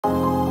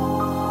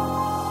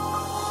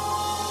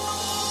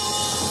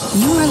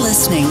You are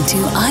listening to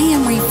I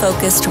Am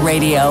Refocused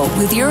Radio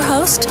with your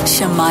host,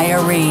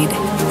 Shamaya Reed.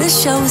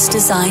 This show is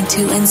designed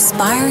to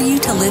inspire you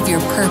to live your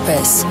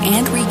purpose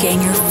and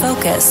regain your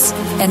focus.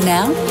 And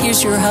now,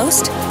 here's your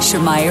host,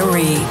 Shamaya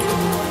Reed.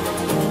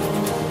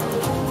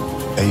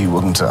 Hey,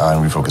 welcome to I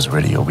Am Refocused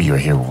Radio. We are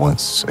here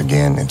once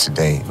again, and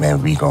today,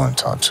 man, we're going to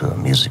talk to a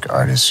music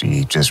artist.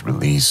 She just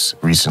released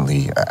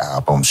recently an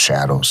album,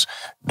 Shadows.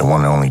 The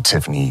one and only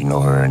Tiffany, you know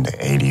her in the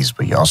 80s,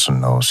 but you also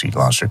know she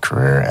launched her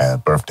career at a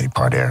birthday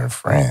party at her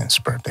friend's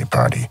birthday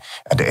party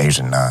at the age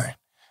of 9.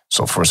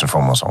 So first and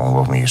foremost, I want to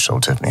welcome you to the show,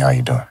 Tiffany. How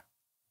you doing?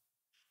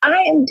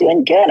 I am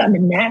doing good. I'm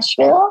in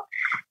Nashville,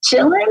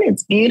 chilling.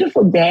 It's a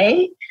beautiful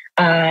day,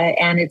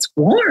 and it's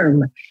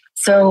warm.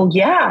 So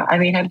yeah, I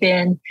mean, I've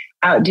been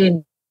out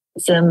doing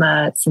some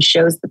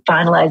shows,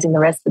 finalizing the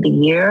rest of the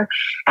year,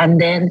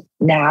 and then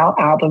now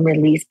album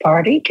release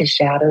party because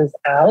Shadow's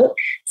out.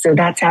 So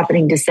that's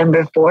happening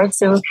December 4th.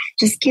 So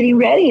just getting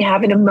ready,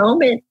 having a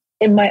moment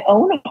in my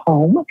own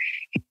home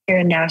here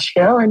in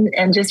Nashville,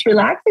 and just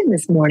relaxing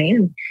this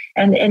morning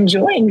and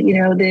enjoying,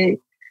 you know,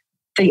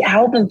 the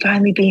album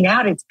finally being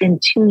out. It's been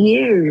 2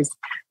 years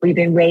we've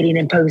been waiting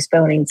and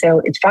postponing.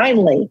 So it's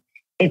finally,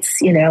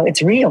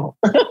 it's real.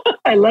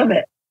 I love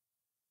it.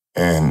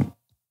 And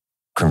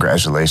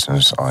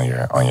congratulations on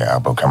your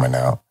album coming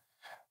out.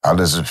 How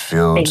does it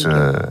feel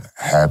to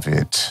have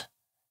it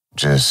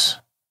just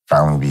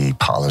finally be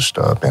polished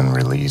up and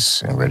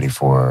released and ready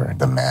for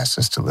the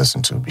masses to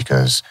listen to?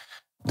 Because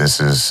this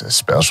is a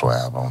special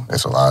album.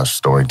 It's a lot of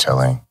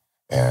storytelling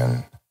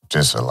and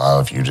just a lot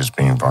of you just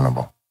being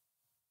vulnerable.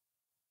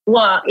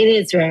 Well, it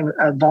is very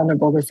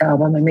vulnerable, this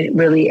album. I mean, it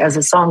really, as a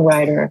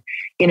songwriter,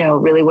 you know,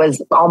 really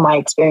was all my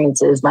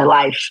experiences, my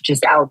life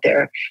just out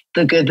there,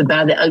 the good, the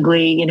bad, the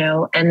ugly, you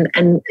know, and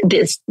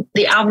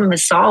the album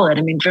is solid.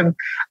 I mean, from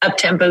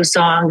up-tempo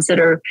songs that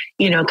are,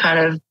 you know, kind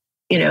of,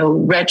 you know,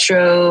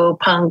 retro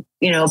punk,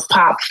 you know,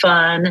 pop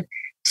fun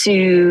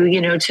to, you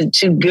know,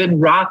 to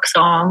good rock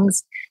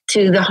songs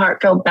to the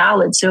heartfelt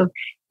ballads. So,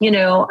 you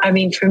know, I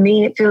mean, for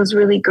me, it feels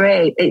really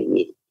great.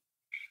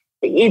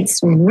 It's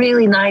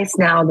really nice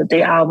now that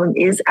the album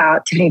is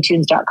out,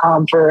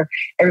 tiffanytunes.com, for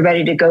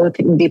everybody to go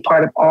and be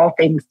part of all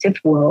things Tiff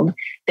World.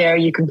 There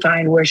you can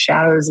find where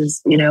Shadows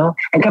is, you know,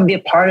 and come be a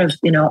part of,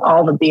 you know,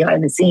 all the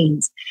behind the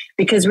scenes,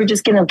 because we're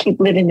just going to keep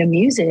living the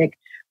music.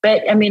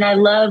 But I mean, I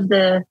love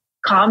the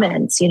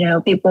comments, you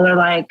know, people are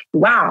like,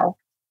 wow,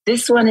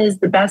 this one is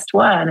the best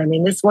one. I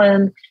mean, this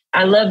one,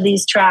 I love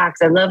these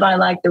tracks. I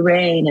Like the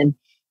Rain. And,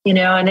 you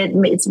know, and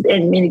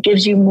it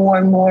gives you more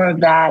and more of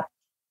that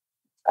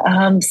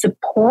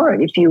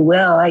support, if you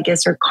will, I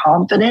guess, or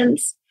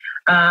confidence.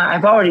 I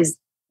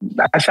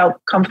felt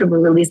comfortable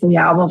releasing the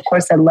album. Of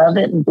course, I love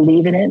it and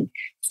believe in it,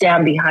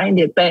 stand behind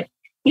it. But,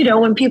 you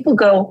know, when people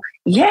go,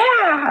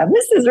 yeah,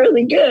 this is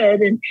really good,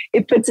 and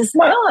it puts a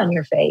smile on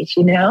your face,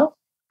 you know?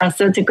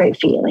 So it's a great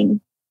feeling.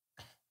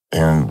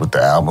 And with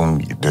the album,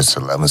 there's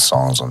 11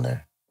 songs on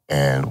there.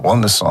 And one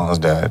of the songs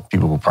that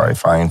people will probably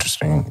find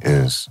interesting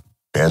is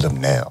Bed of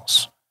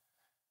Nails.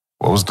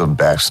 What was the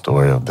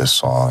backstory of this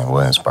song, and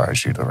what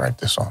inspired you to write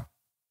this song?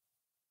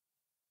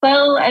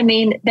 Well, I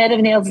mean, Bed of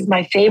Nails is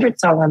my favorite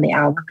song on the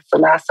album. It's the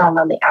last song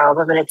on the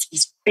album, and it's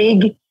this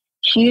big,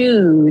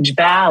 huge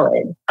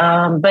ballad.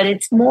 But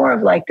it's more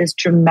of like this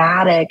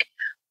dramatic,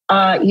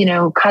 you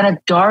know, kind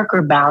of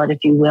darker ballad,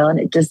 if you will. And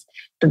it just,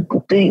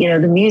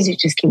 the music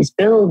just keeps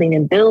building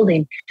and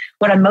building.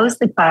 What I'm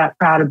mostly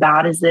proud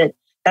about is that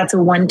that's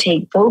a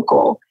one-take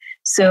vocal.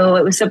 So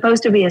it was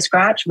supposed to be a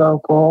scratch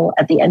vocal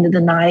at the end of the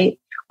night.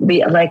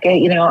 Be like,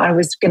 I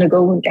was going to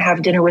go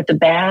have dinner with the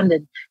band,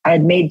 and I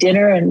had made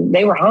dinner and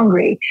they were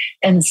hungry.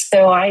 And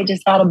so I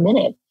just had a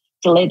minute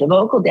to lay the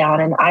vocal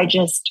down, and I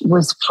just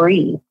was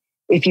free,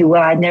 if you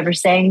will. I'd never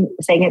sang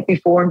it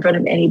before in front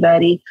of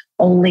anybody,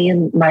 only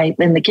in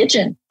the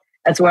kitchen.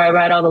 That's where I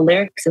write all the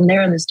lyrics, and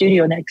they're in the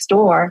studio next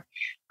door.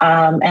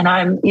 And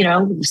I'm, you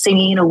know,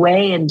 singing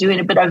away and doing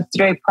it, but I was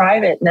very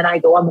private. And then I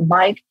go on the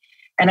mic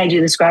and I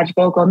do the scratch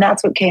vocal, and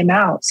that's what came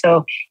out.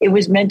 So it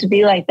was meant to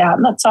be like that.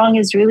 And that song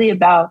is really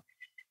about,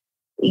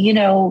 you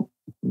know,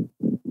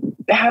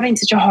 having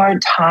such a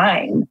hard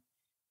time.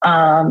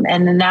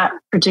 And then that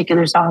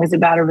particular song is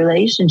about a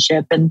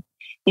relationship. And,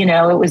 you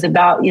know, it was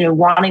about, you know,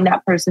 wanting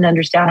that person to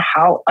understand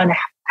how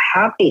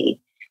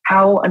unhappy,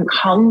 how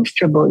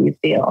uncomfortable you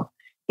feel,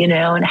 you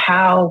know, and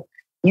how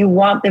you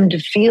want them to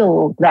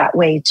feel that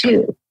way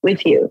too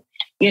with you.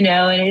 You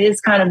know, and it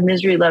is kind of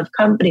misery, love,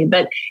 company,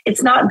 but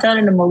it's not done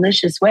in a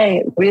malicious way.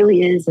 It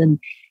really is in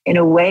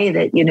a way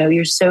that, you know,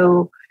 you're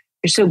so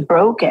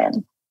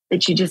broken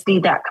that you just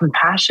need that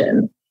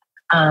compassion.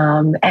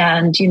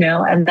 And, you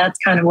know, and that's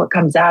kind of what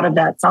comes out of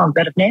that song,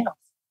 Bed of Nails.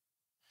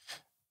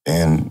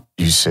 And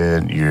you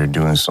said you're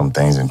doing some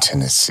things in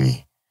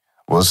Tennessee.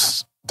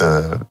 What's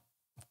the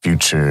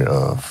future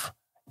of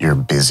your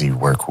busy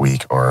work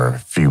week or a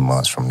few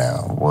months from now?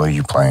 What are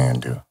you planning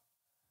to do?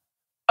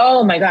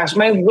 Oh my gosh,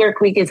 my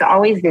work week is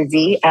always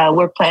busy.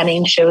 We're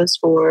planning shows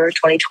for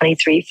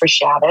 2023 for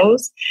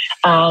Shadows,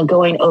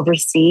 going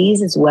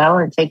overseas as well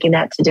and taking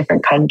that to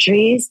different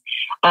countries.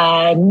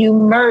 New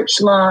merch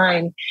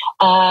line.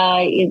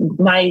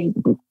 My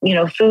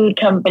food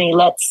company,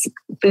 Let's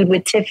Food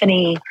with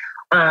Tiffany,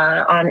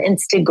 on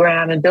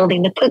Instagram, and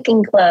building the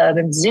cooking club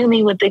and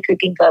Zooming with the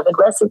cooking club and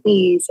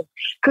recipes and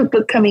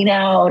cookbook coming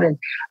out. And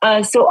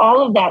so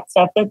all of that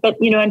stuff, but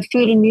and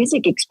food and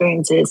music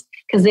experiences,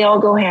 because they all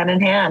go hand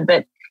in hand.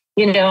 But,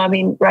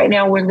 right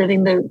now we're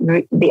living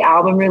the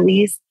album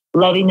release,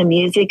 loving the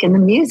music, and the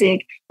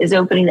music is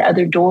opening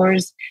other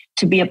doors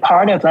to be a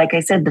part of, like I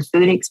said, the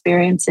food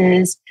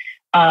experiences,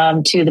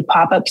 to the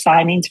pop-up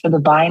signings for the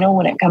vinyl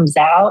when it comes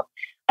out.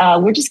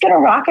 We're just going to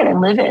rock it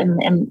and live it.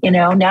 And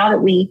now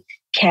that we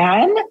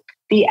can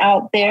be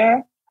out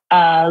there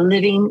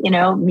living,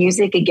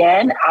 music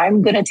again,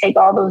 I'm going to take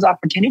all those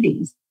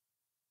opportunities.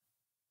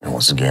 And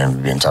once again,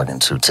 we've been talking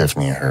to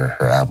Tiffany and her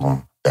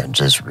album that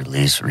just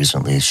released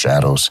recently,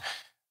 Shadows.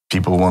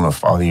 People want to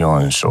follow you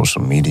on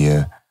social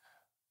media.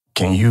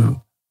 Can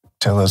you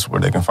tell us where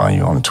they can find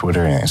you on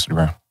Twitter and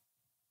Instagram?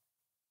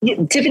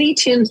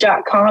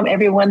 TiffanyTunes.com,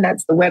 everyone,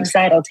 that's the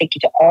website. I'll take you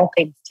to all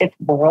things Tiff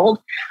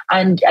World.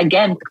 And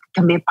again,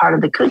 can be a part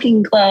of the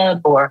cooking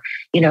club or,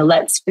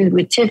 Let's Food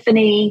with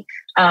Tiffany,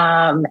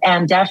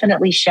 and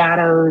definitely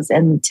Shadows.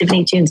 And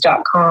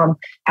TiffanyTunes.com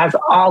has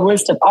a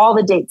list of all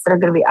the dates that are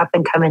going to be up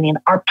and coming in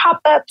our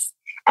pop-ups.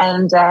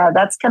 And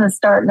that's going to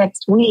start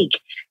next week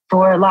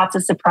for lots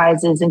of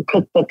surprises and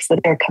cookbooks that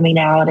are coming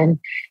out and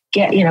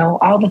get,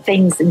 all the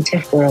things in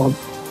Tiff World.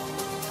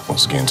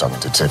 Once again, talking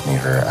to Tiffany,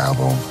 her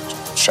album,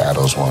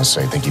 Shadows. Want to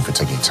say thank you for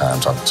taking time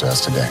talking to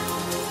us today.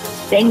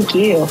 Thank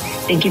you.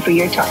 Thank you for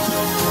your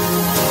time.